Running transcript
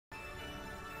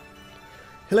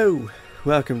Hello,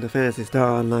 welcome to Phantasy Star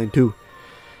Online 2.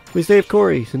 We saved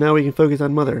Kohri, so now we can focus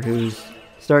on Mother, who's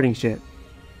starting shit.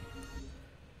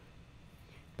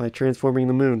 By transforming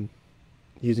the moon,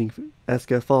 using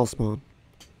Eska Fall Spawn.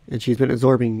 And she's been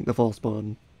absorbing the Fall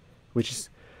Spawn, which is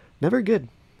never good.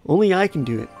 Only I can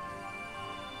do it.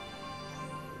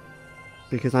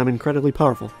 Because I'm incredibly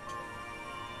powerful.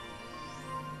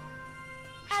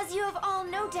 As you have all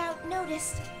no doubt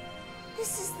noticed,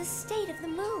 this is the state of the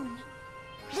moon.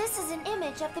 This is an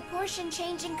image of the portion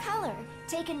changing color,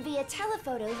 taken via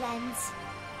telephoto lens.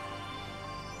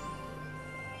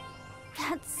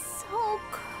 That's so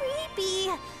creepy.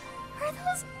 Are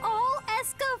those all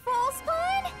Eska Fall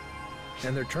Spawn?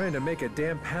 And they're trying to make a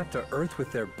damn path to Earth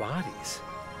with their bodies.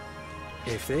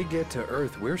 If they get to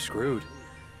Earth, we're screwed.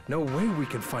 No way we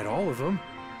can fight all of them.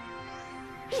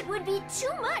 It would be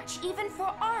too much even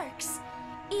for ARCs.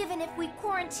 Even if we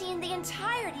quarantined the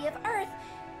entirety of Earth,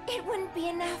 it wouldn't be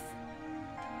enough.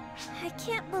 I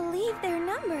can't believe their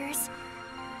numbers.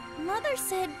 Mother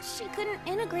said she couldn't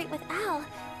integrate with Al,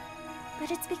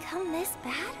 but it's become this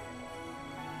bad?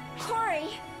 Kohri,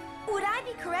 would I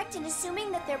be correct in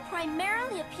assuming that they're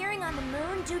primarily appearing on the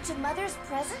moon due to Mother's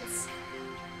presence?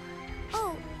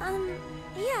 Oh,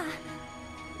 yeah.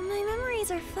 My memories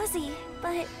are fuzzy,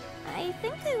 but I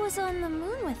think I was on the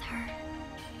moon with her.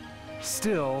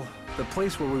 Still, the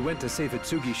place where we went to save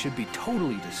Hitsugi should be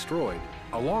totally destroyed,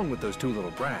 along with those two little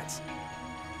brats.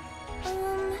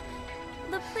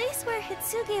 The place where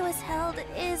Hitsugi was held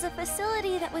is a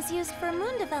facility that was used for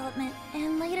moon development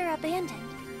and later abandoned.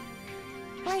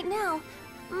 Right now,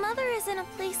 Mother is in a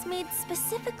place made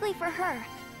specifically for her.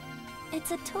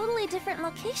 It's a totally different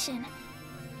location,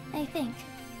 I think.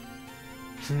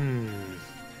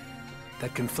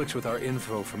 That conflicts with our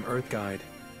info from Earth Guide.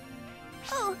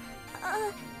 Oh,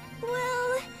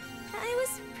 well, I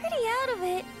was pretty out of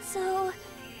it, so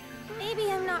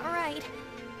maybe I'm not right,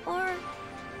 or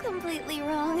completely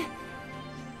wrong.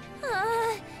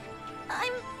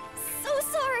 I'm so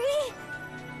sorry!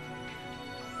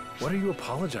 What are you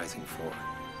apologizing for?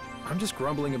 I'm just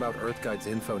grumbling about Earth Guide's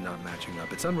info not matching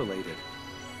up. It's unrelated.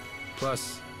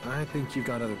 Plus, I think you've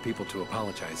got other people to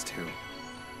apologize to.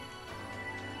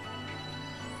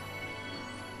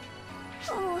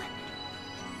 Oh,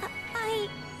 I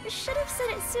should have said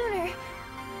it sooner,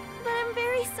 but I'm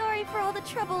very sorry for all the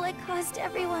trouble I caused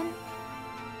everyone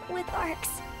with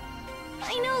ARCs.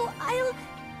 I know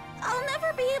I'll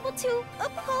never be able to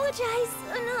apologize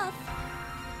enough.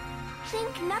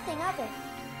 Think nothing of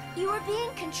it. You are being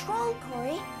controlled,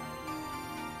 Kohri.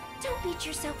 Don't beat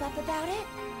yourself up about it.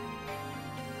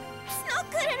 It's not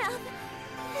good enough.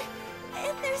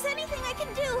 If there's anything I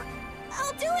can do,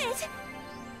 I'll do it.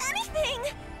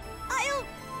 Anything! I'll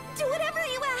do whatever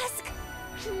you ask.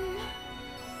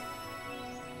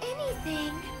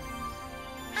 Anything?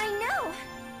 I know.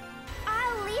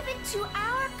 I'll leave it to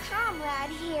our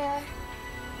comrade here.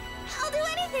 I'll do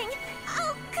anything.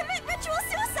 I'll commit ritual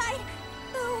suicide.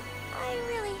 Though I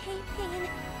really hate pain.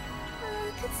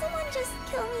 Could someone just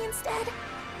kill me instead?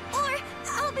 Or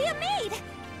I'll be a maid.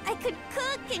 I could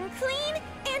cook and clean,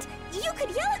 and you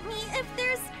could yell at me if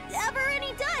there's ever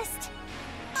any dust.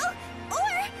 Oh,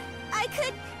 or I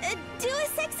could do a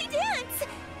sexy dance.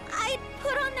 I'd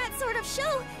put on that sort of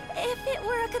show. If it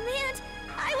were a command,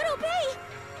 I would obey.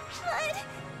 But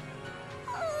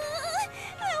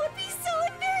that would be so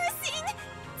embarrassing.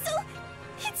 So,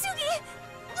 Hitsugi,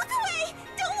 look away.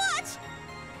 Don't watch.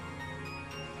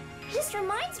 This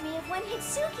reminds me of when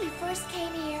Hitsugi first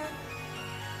came here.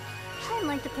 I'd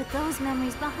like to put those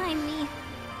memories behind me.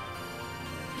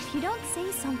 If you don't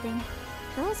say something,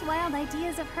 those wild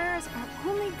ideas of hers are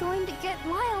only going to get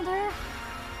wilder.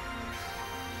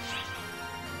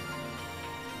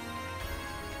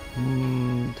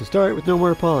 To start with no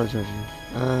more apologizing.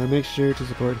 Make sure to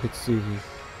support Hitsugi.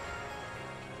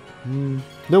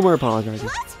 No more apologizing.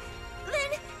 What?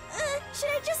 Then, should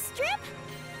I just strip?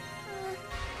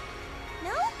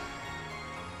 No?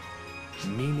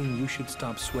 Meaning you should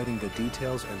stop sweating the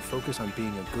details and focus on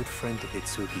being a good friend to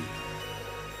Hitsugi.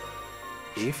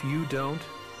 If you don't,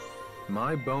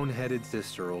 my boneheaded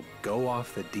sister will go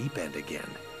off the deep end again.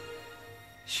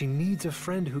 She needs a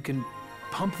friend who can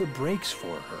pump the brakes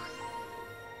for her.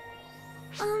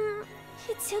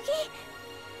 Hitsugi?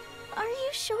 Are you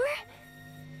sure?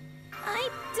 I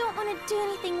don't want to do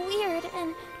anything weird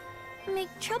and make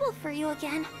trouble for you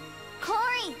again.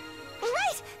 Kohri!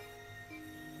 Right!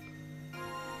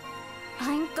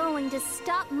 I'm going to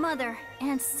stop Mother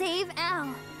and save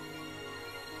Al.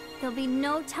 There'll be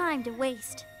no time to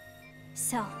waste.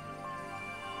 So,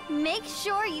 make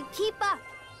sure you keep up.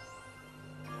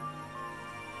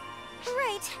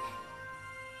 Right.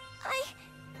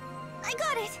 I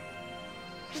got it.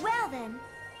 Well then,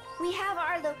 we have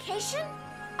our location,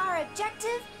 our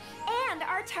objective, and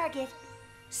our target.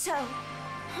 So,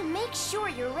 make sure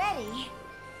you're ready.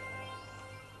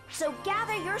 So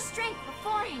gather your strength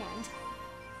beforehand.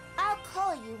 I'll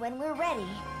call you when we're ready.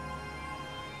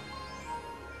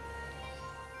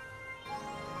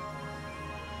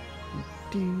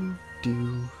 Do,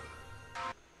 do.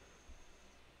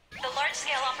 The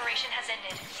large-scale operation has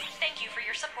ended. Thank you for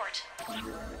your support.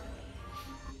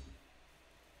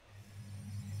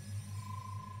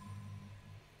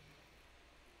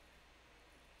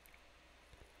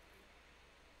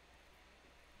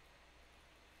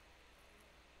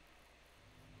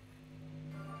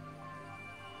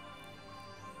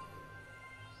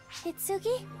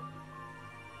 Hitsugi?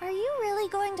 Are you really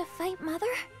going to fight Mother?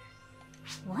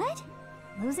 What?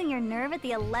 Losing your nerve at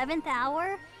the 11th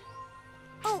hour?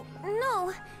 Oh,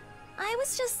 no. I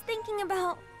was just thinking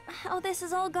about how this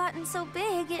has all gotten so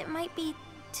big, it might be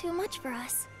too much for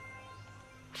us.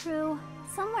 True.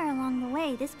 Somewhere along the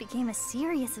way, this became a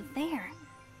serious affair.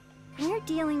 We're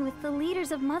dealing with the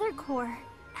leaders of Mother Corps,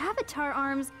 Avatar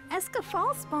Arms, Eska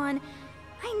Fallspawn.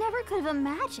 I never could have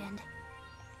imagined.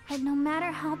 But no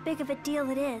matter how big of a deal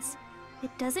it is,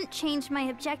 it doesn't change my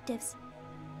objectives.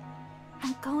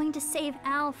 I'm going to save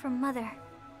Al from Mother.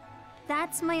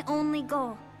 That's my only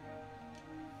goal.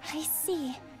 I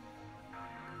see.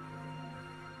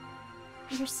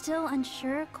 You're still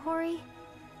unsure, Kohri?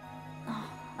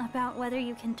 Oh, about whether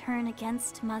you can turn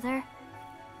against Mother?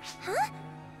 Huh?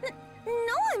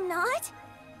 No, I'm not!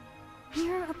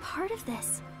 You're a part of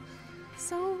this.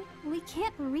 So we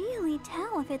can't really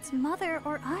tell if it's Mother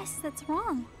or us that's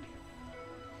wrong.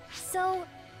 So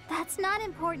that's not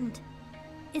important.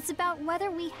 It's about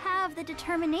whether we have the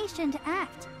determination to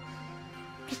act.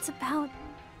 It's about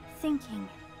thinking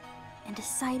and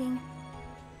deciding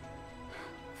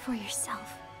for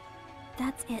yourself.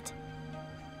 That's it.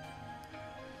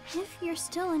 If you're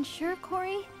still unsure,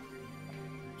 Kohri,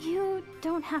 you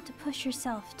don't have to push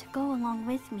yourself to go along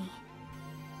with me.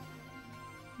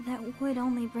 That would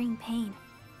only bring pain.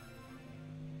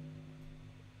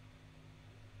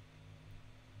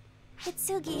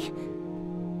 Hitsugi,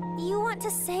 you want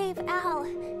to save Al.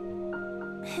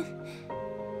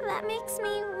 That makes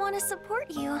me want to support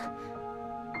you.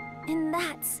 And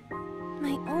that's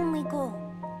my only goal.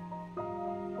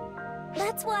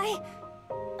 That's why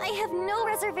I have no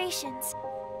reservations.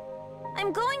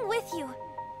 I'm going with you,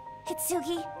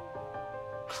 Hitsugi.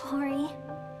 Kohri.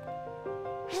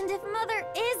 And if Mother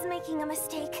is making a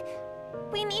mistake,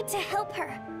 we need to help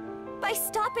her by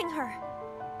stopping her.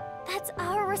 That's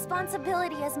our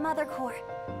responsibility as Mother Corps.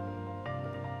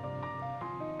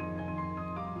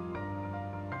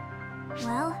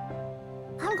 Well,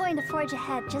 I'm going to forge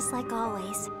ahead just like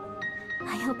always.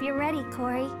 I hope you're ready,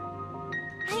 Kohri.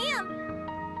 I am.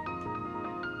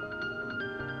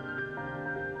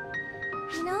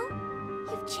 You know,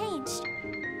 you've changed.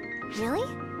 Really?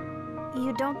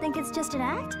 You don't think it's just an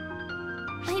act?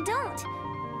 I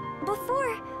don't.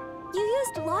 Before, you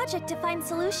used logic to find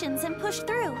solutions and push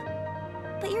through.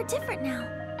 But you're different now.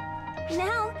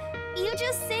 Now, you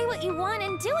just say what you want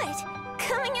and do it,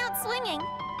 coming out swinging.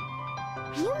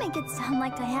 You make it sound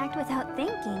like I act without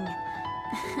thinking.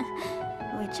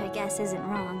 Which I guess isn't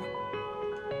wrong.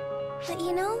 But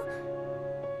you know,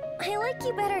 I like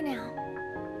you better now,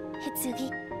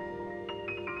 Hitsugi.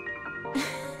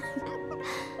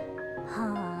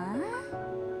 Huh?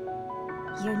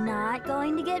 You're not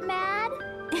going to get mad?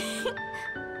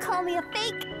 Call me a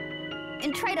fake?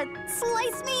 And try to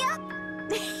slice me up?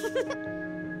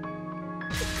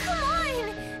 Come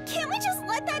on! Can't we just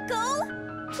let that go?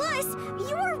 Plus,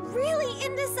 you were really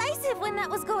indecisive when that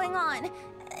was going on.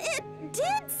 It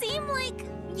did seem like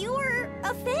you were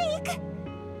a fake.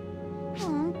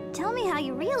 Tell me how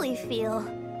you really feel.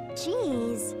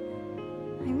 Jeez.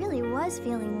 I really was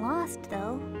feeling lost,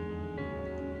 though.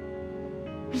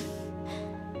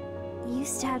 You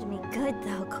stabbed me good,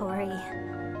 though, Kohri.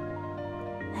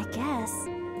 I guess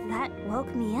that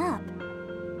woke me up.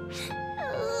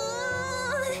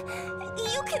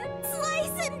 You can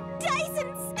slice and dice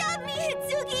and stab me,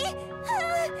 Hitsugi!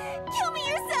 Kill me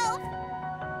yourself!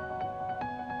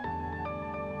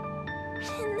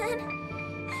 And then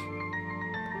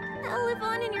I'll live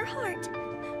on in your heart.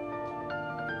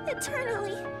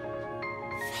 Eternally.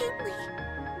 Faintly.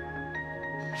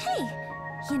 Hey,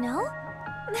 you know,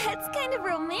 that's kind of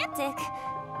romantic.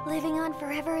 Living on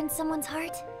forever in someone's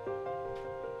heart.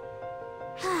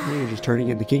 You're just turning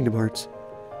into Kingdom Hearts.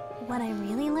 What I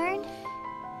really learned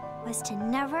was to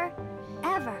never,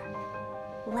 ever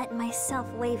let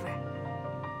myself waver.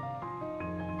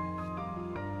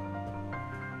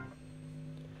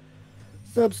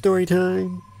 Sub-story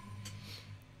time.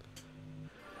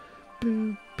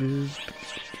 Boo, boo,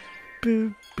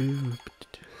 boo, boo.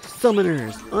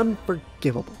 Summoners,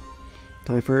 unforgivable.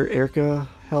 Time for Erica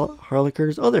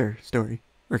Harlicker's other story,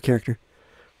 or character.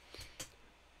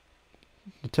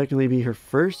 It'll technically be her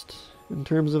first in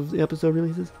terms of the episode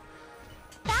releases.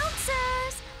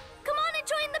 Bouncers! Come on and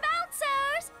join the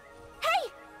bouncers!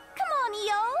 Hey! Come on,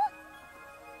 Io!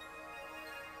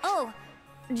 Oh,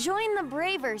 join the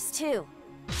Bravers, too.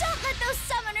 Don't let those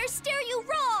summoners steer you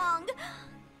wrong!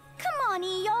 Come on,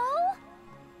 Io!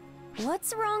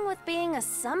 What's wrong with being a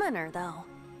summoner, though?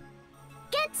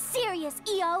 Get serious,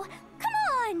 Io! Come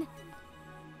on!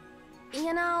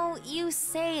 You know, you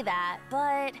say that,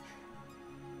 but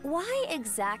why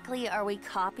exactly are we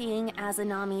copying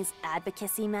Azanami's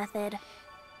advocacy method?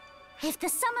 If the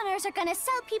summoners are gonna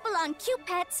sell people on cute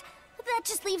pets, that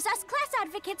just leaves us class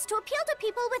advocates to appeal to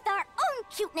people with our own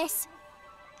cuteness.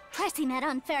 Pressing that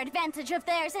unfair advantage of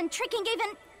theirs and tricking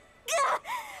even... Ugh!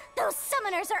 Those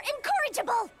summoners are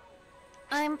incorrigible!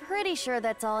 I'm pretty sure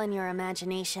that's all in your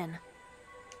imagination.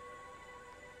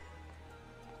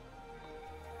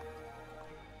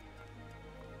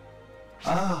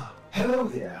 Ah, hello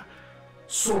there.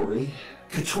 Sorry,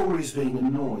 Katori's being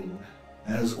annoying,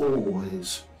 as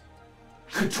always.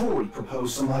 Katori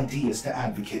proposed some ideas to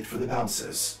advocate for the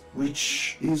bouncers,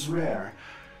 which is rare.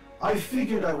 I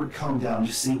figured I would come down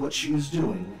to see what she was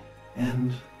doing,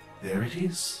 and there it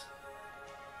is.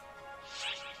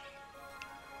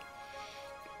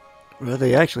 What are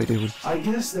they actually doing? I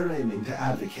guess they're aiming to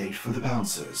advocate for the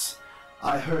bouncers.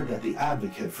 I heard that the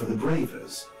advocate for the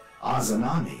Bravers,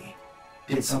 Azanami,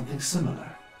 did something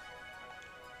similar.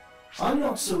 I'm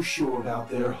not so sure about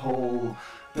their whole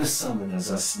 "the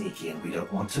summoners are sneaky and we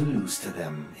don't want to lose to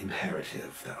them"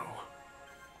 imperative,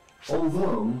 though.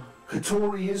 Although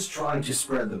Katori is trying to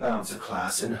spread the bouncer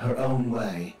class in her own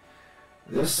way,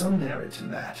 there's some merit in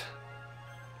that.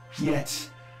 Yet,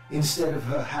 instead of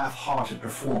her half-hearted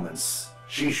performance,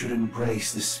 she should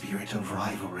embrace the spirit of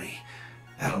rivalry.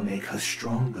 That'll make her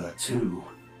stronger, too.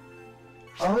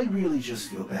 I really just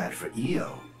feel bad for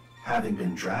Io, having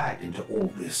been dragged into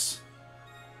all this.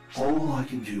 All I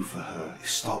can do for her is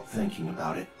stop thinking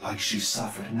about it like she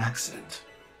suffered an accident.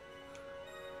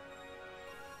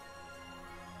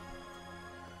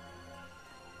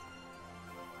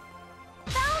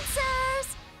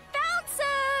 Bouncers!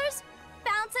 Bouncers!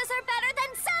 Bouncers are better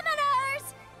than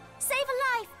summoners! Save a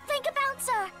life, thank a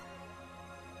bouncer!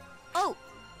 Oh,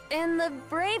 and the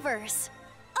Bravers.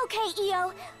 Okay,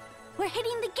 Io. We're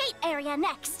hitting the gate area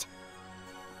next.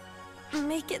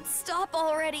 Make it stop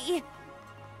already.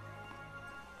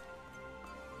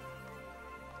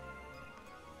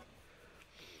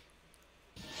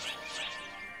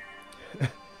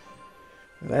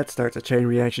 That starts a chain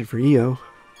reaction for Io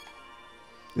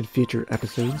in future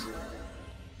episodes.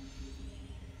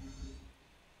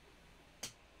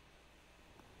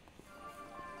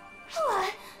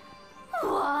 What?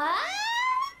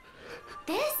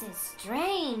 This is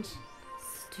strange.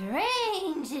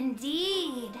 Strange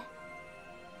indeed.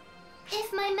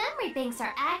 If my memory banks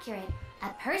are accurate, a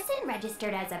person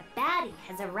registered as a baddie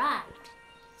has arrived.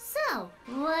 So,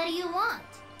 what do you want?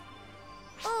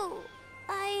 Oh,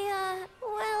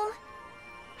 well...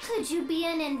 Could you be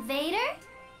an invader?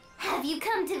 Have you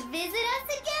come to visit us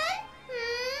again?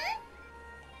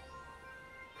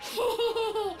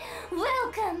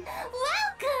 Welcome,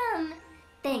 welcome!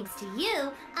 Thanks to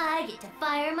you, I get to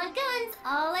fire my guns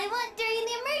all I want during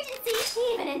the emergency,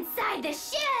 even inside the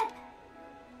ship!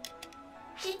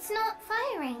 It's not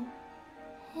firing.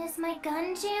 Is my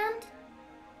gun jammed?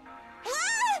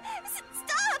 Ah!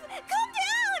 Stop! Calm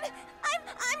down!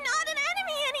 I'm not an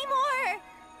enemy anymore!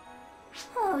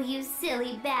 Oh, you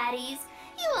silly baddies.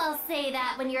 You all say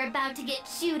that when you're about to get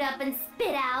chewed up and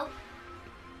spit out.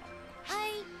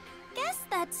 I guess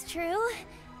that's true.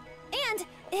 And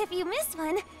if you miss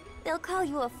one, they'll call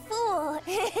you a fool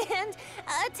and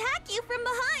attack you from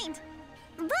behind.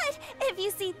 But if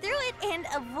you see through it and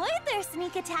avoid their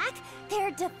sneak attack,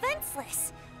 they're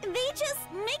defenseless. They just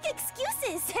make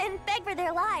excuses and beg for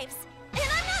their lives. And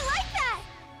I'm not like that!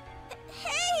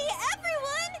 Hey,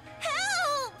 everyone!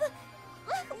 Help!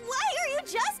 Why are you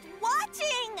just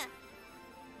watching?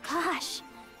 Gosh,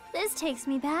 this takes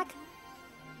me back.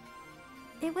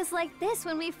 It was like this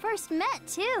when we first met,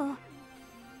 too.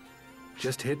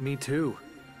 Just hit me too.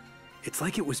 It's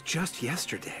like it was just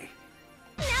yesterday.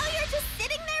 Now you're just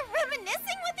sitting there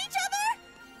reminiscing with each other?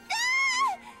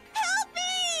 Ah! Help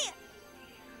me!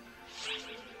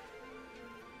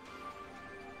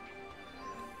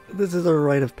 This is a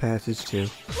rite of passage too.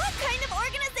 What kind of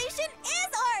organization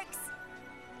is ARCS?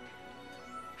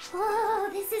 Whoa,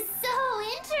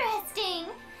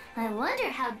 I wonder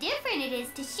how different it is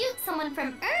to shoot someone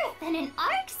from Earth than an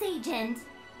ARC's agent.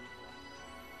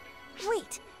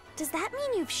 Wait, does that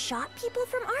mean you've shot people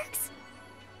from ARCs?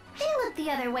 They look the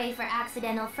other way for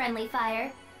accidental friendly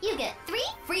fire. You get 3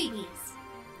 freebies.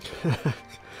 You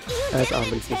That's did it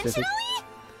oddly specific. intentionally?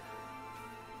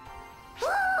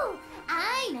 Woo!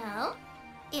 I know.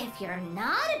 If you're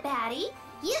not a baddie,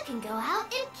 you can go out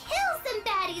and kill some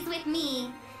baddies with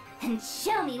me. And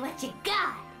show me what you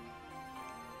got.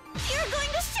 You're going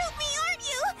to shoot me, aren't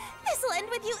you? This'll end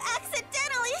with you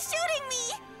accidentally shooting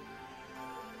me!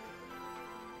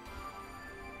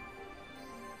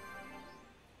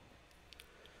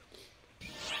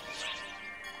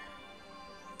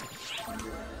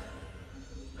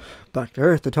 Back to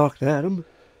Earth to talk to Adam.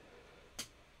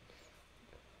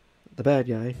 The bad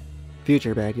guy.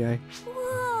 Future bad guy.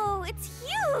 Whoa, it's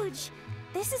huge!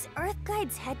 This is Earth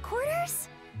Guide's headquarters?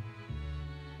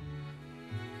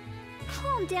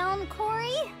 Calm down,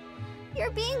 Kohri.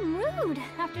 You're being rude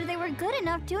after they were good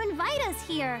enough to invite us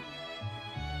here.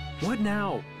 What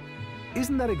now?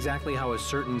 Isn't that exactly how a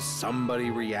certain somebody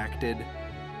reacted?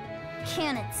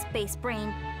 Can it, Space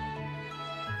Brain?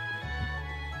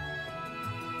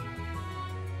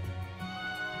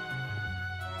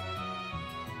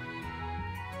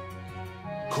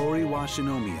 Kohri wa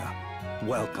Shinomiya,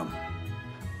 welcome.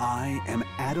 I am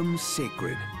Adam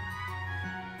Sacred.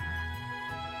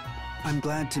 I'm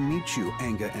glad to meet you,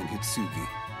 Anga and Hitsugi.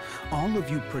 All of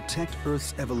you protect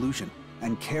Earth's evolution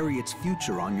and carry its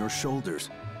future on your shoulders.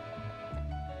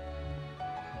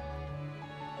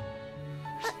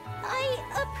 I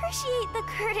appreciate the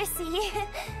courtesy,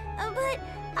 but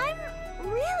I'm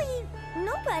really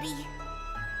nobody.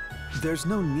 There's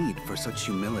no need for such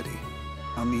humility.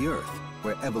 On the Earth,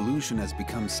 where evolution has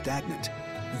become stagnant,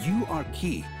 you are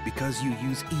key because you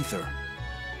use ether.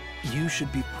 You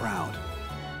should be proud.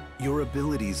 Your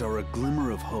abilities are a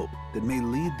glimmer of hope that may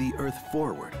lead the Earth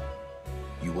forward.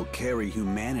 You will carry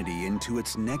humanity into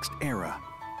its next era.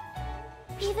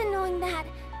 Even knowing that,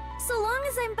 so long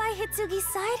as I'm by Hitsugi's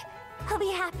side, I'll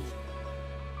be happy.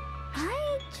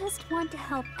 I just want to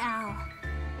help Al.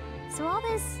 So all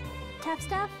this tough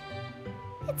stuff,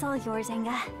 it's all yours,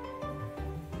 Anga.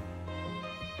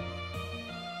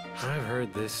 I've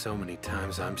heard this so many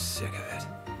times, I'm sick of it.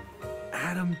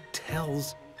 Adam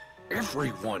tells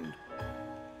everyone.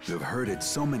 You've heard it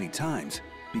so many times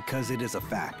because it is a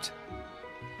fact.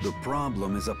 The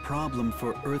problem is a problem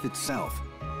for Earth itself,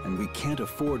 and we can't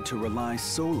afford to rely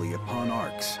solely upon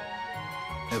ARCs.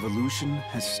 Evolution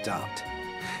has stopped,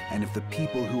 and if the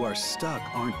people who are stuck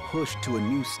aren't pushed to a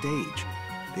new stage,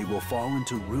 they will fall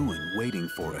into ruin waiting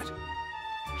for it.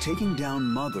 Taking down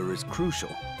Mother is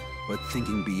crucial, but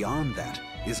thinking beyond that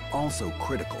is also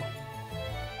critical.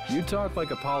 You talk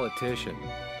like a politician.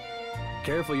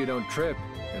 Careful you don't trip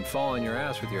and fall on your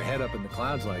ass with your head up in the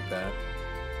clouds like that.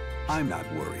 I'm not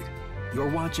worried. You're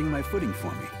watching my footing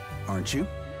for me, aren't you?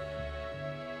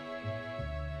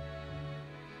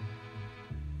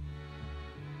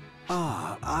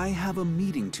 Ah, I have a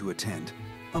meeting to attend.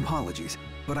 Apologies,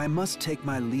 but I must take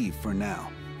my leave for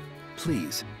now.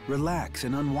 Please, relax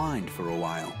and unwind for a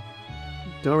while.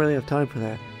 Don't really have time for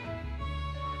that.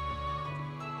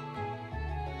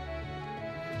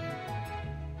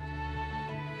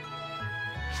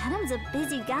 Adam's a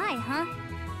busy guy, huh?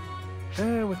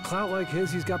 With clout like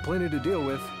his, he's got plenty to deal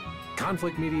with.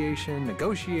 Conflict mediation,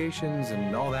 negotiations,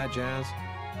 and all that jazz.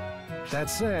 That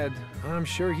said, I'm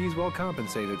sure he's well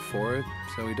compensated for it,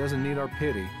 so he doesn't need our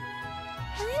pity.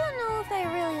 I don't know if I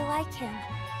really like him.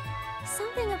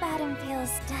 Something about him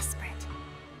feels desperate.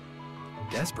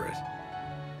 Desperate?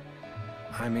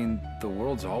 I mean, the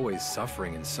world's always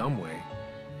suffering in some way,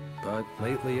 but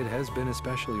lately it has been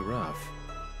especially rough.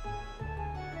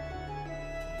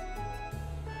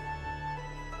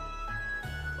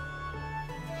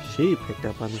 She picked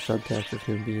up on the subtext of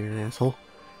him being an asshole.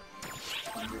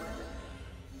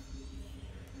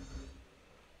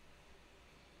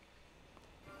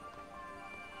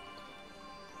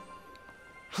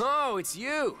 Oh, it's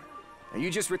you! Are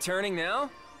you just returning now?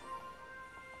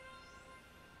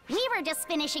 We were just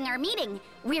finishing our meeting.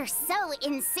 We're so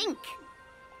in sync.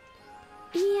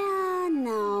 Yeah,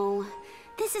 no.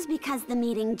 This is because the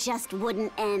meeting just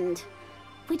wouldn't end.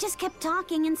 We just kept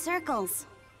talking in circles.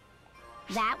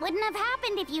 That wouldn't have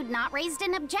happened if you'd not raised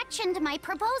an objection to my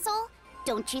proposal.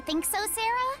 Don't you think so,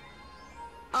 Sarah?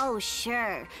 Oh,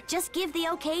 sure. Just give the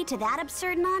okay to that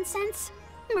absurd nonsense?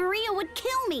 Maria would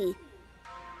kill me.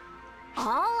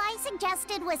 All I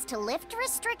suggested was to lift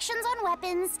restrictions on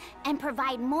weapons and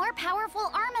provide more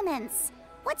powerful armaments.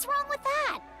 What's wrong with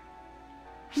that?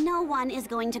 No one is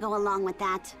going to go along with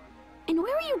that. And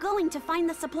where are you going to find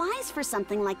the supplies for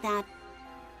something like that?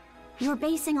 You're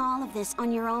basing all of this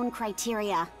on your own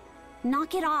criteria.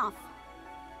 Knock it off.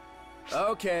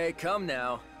 Okay, come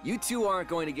now. You two aren't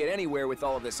going to get anywhere with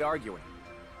all of this arguing.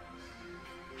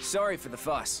 Sorry for the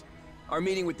fuss. Our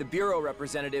meeting with the Bureau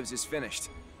representatives is finished.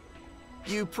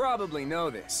 You probably know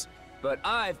this, but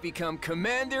I've become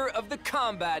commander of the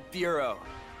Combat Bureau.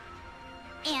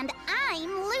 And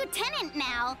I'm lieutenant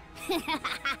now.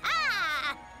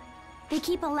 They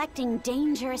keep electing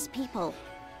dangerous people.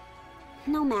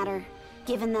 No matter,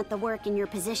 given that the work in your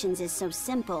positions is so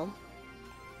simple.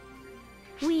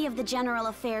 We of the General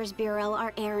Affairs Bureau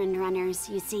are errand runners,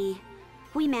 you see.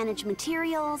 We manage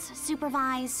materials,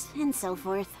 supervise, and so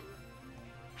forth.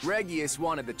 Regius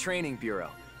wanted the Training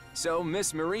Bureau, so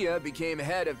Miss Maria became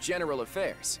head of General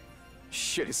Affairs.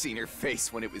 Should have seen her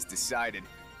face when it was decided.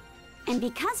 And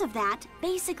because of that,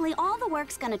 basically all the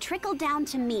work's gonna trickle down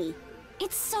to me.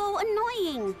 It's so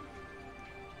annoying.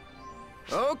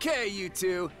 Okay, you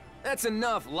two. That's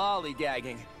enough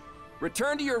lollygagging.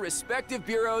 Return to your respective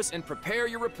bureaus and prepare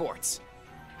your reports.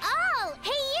 Oh,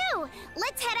 hey you!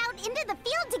 Let's head out into the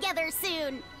field together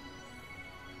soon.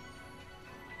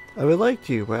 I would like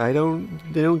to, but they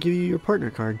don't give you your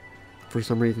partner card for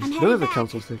some reason. I'm None headed of the back.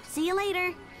 Council 6. See you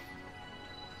later.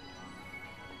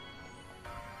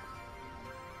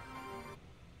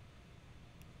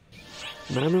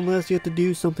 Not unless you have to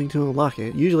do something to unlock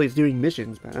it. Usually it's doing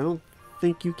missions, but I don't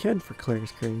think you can for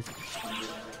Claire's Craze.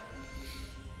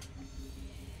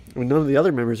 I mean, none of the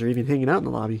other members are even hanging out in the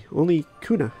lobby. Only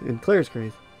Kuna and Claire's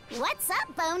Craze. What's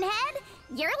up, Bonehead?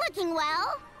 You're looking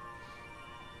well.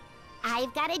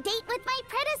 I've got a date with my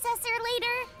predecessor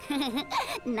later.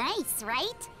 Nice,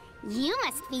 right? You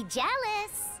must be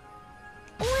jealous.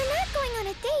 We're not going on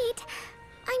a date.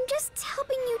 I'm just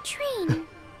helping you train.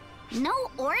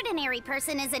 No ordinary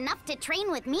person is enough to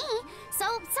train with me, so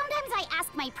sometimes I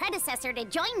ask my predecessor to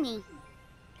join me.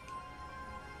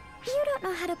 You don't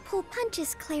know how to pull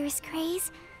punches, Claire's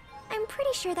Craze. I'm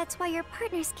pretty sure that's why your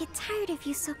partners get tired of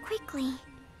you so quickly.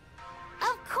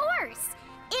 Of course!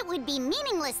 It would be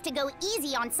meaningless to go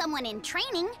easy on someone in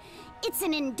training. It's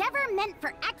an endeavor meant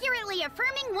for accurately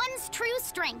affirming one's true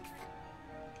strength.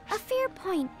 A fair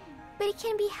point, but it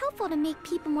can be helpful to make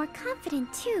people more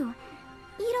confident too.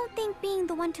 You don't think being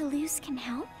the one to lose can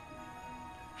help?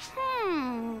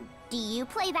 Do you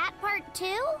play that part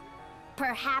too?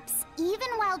 Perhaps even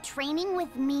while training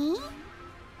with me?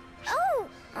 Oh,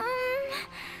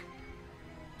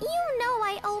 you know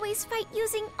I always fight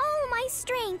using all my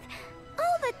strength.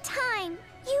 All the time,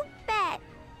 you bet.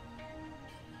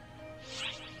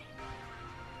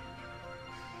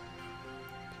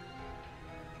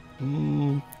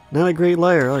 Not a great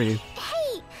liar, are you?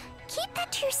 Hey, keep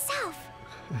that to yourself.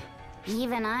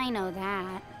 Even I know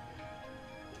that.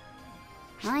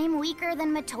 I'm weaker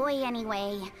than Matoi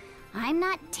anyway. I'm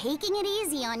not taking it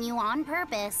easy on you on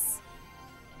purpose.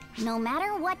 No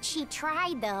matter what she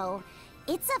tried, though,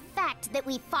 it's a fact that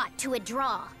we fought to a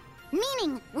draw.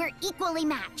 Meaning we're equally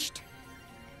matched.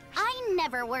 I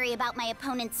never worry about my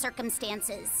opponent's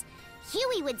circumstances.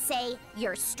 Huey would say,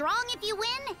 you're strong if you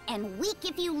win and weak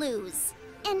if you lose.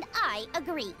 And I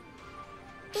agree.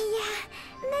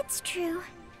 Yeah, that's true.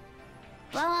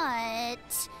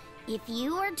 But if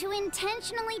you were to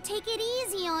intentionally take it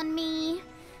easy on me,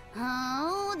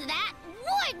 oh, that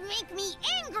would make me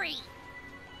angry.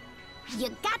 You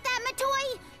got that,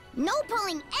 Matoi? No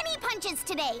pulling any punches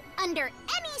today, under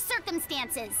any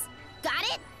circumstances. Got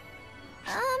it?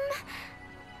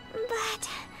 But...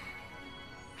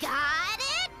 Got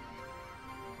it?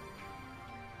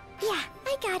 Yeah,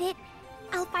 I got it.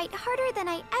 I'll fight harder than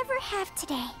I ever have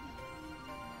today.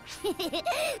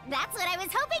 That's what I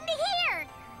was hoping to hear.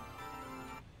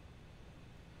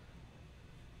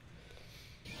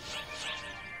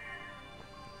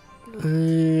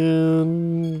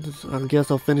 And I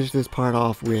guess I'll finish this part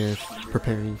off with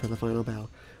preparing for the final battle.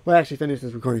 Well, actually finish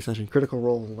this recording session. Critical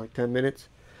Role in like 10 minutes.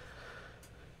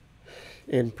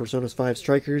 And Persona's 5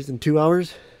 Strikers in 2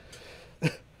 hours.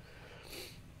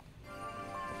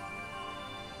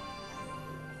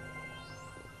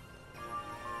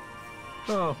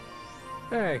 Oh,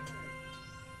 hey.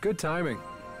 Good timing.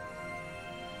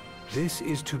 This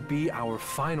is to be our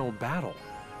final battle.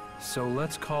 So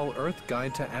let's call Earth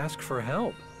Guide to ask for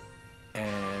help.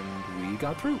 And we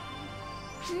got through.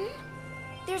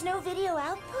 There's no video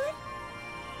output?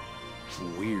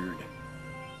 Weird.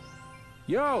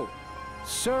 Yo!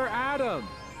 Sir Adam!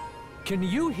 Can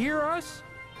you hear us?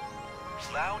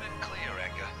 Loud and clear,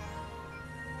 Edgar.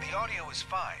 The audio is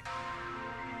fine,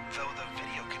 though the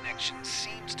video connection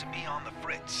seems to be on the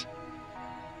fritz.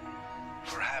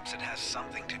 Perhaps it has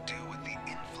something to do with the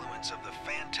influence of the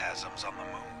phantasms on the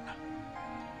moon.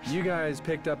 You guys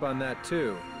picked up on that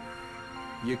too.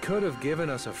 You could have given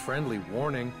us a friendly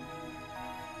warning.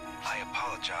 I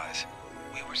apologize.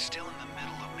 We were still in the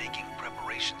middle of making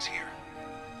preparations here.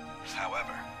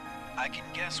 However, I can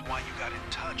guess why you got in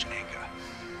touch, Anga.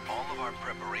 All of our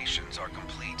preparations are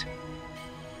complete.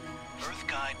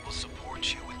 Earthguide will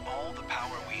support you with all the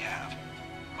power we have.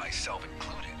 Myself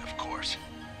included, of course.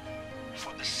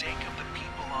 For the sake of the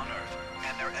people on Earth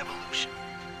and their evolution,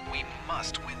 we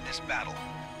must win this battle.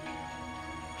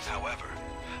 However,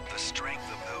 the strength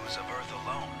of those of Earth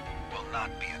alone will not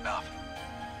be enough.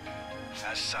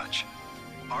 As such,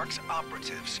 ARC's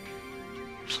operatives,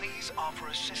 please offer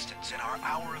assistance in our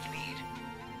hour of need.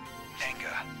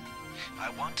 Anga, I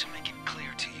want to make it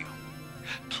clear to you.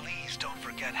 Please don't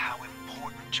forget how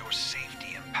important your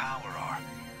safety and power are.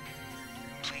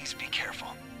 Please be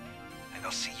careful, and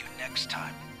I'll see you next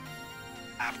time,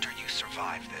 after you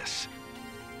survive this.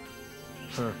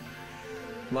 Huh.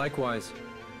 Likewise.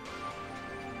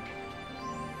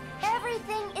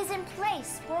 Everything is in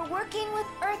place for working with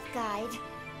Earthguide.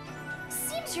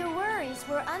 Seems your worries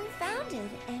were unfounded,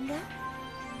 Anga.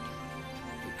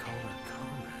 We call our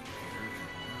comrade here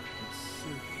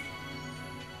Hitsugi.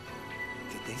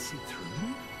 Did they see through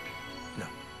me? No,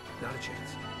 not a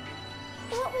chance.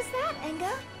 What was that,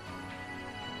 Anga?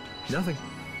 Nothing.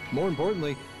 More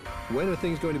importantly, when are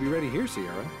things going to be ready here,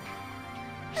 Sierra?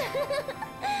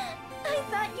 I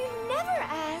thought you'd never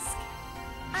ask.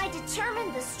 I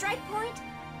determined the strike point,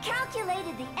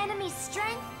 calculated the enemy's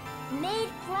strength, made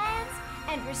plans,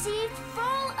 and received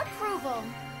full approval.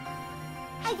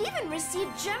 I've even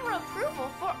received general approval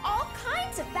for all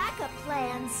kinds of backup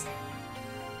plans.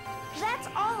 That's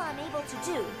all I'm able to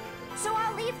do, so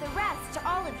I'll leave the rest to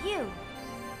all of you.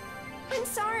 I'm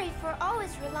sorry for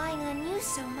always relying on you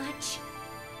so much.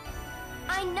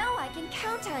 I know I can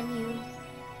count on you.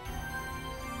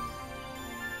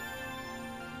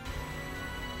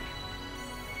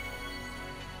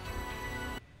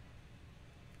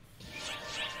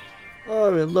 Oh, I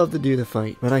would love to do the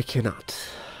fight, but I cannot.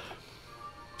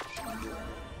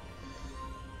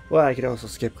 Well, I could also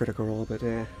skip Critical Role, but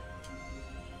This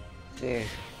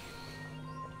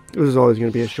is always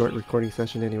going to be a short recording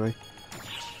session anyway.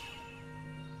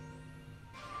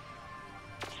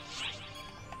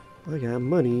 I got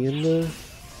money in the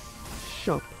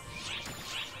shop.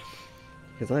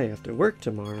 Because I have to work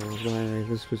tomorrow, is why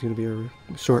this was going to be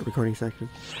a short recording section.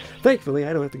 Thankfully,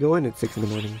 I don't have to go in at 6 in the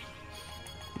morning.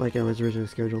 Like I was originally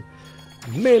scheduled.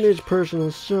 Manage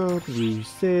personal shop, view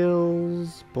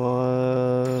sales,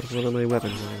 bought one of my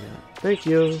weapons that I got. Thank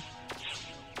you.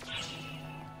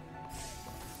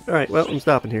 Alright, well, I'm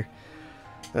stopping here.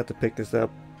 I have to pick this up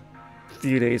a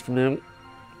few days from now.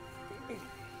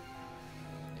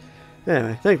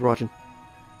 Anyway, thanks for watching.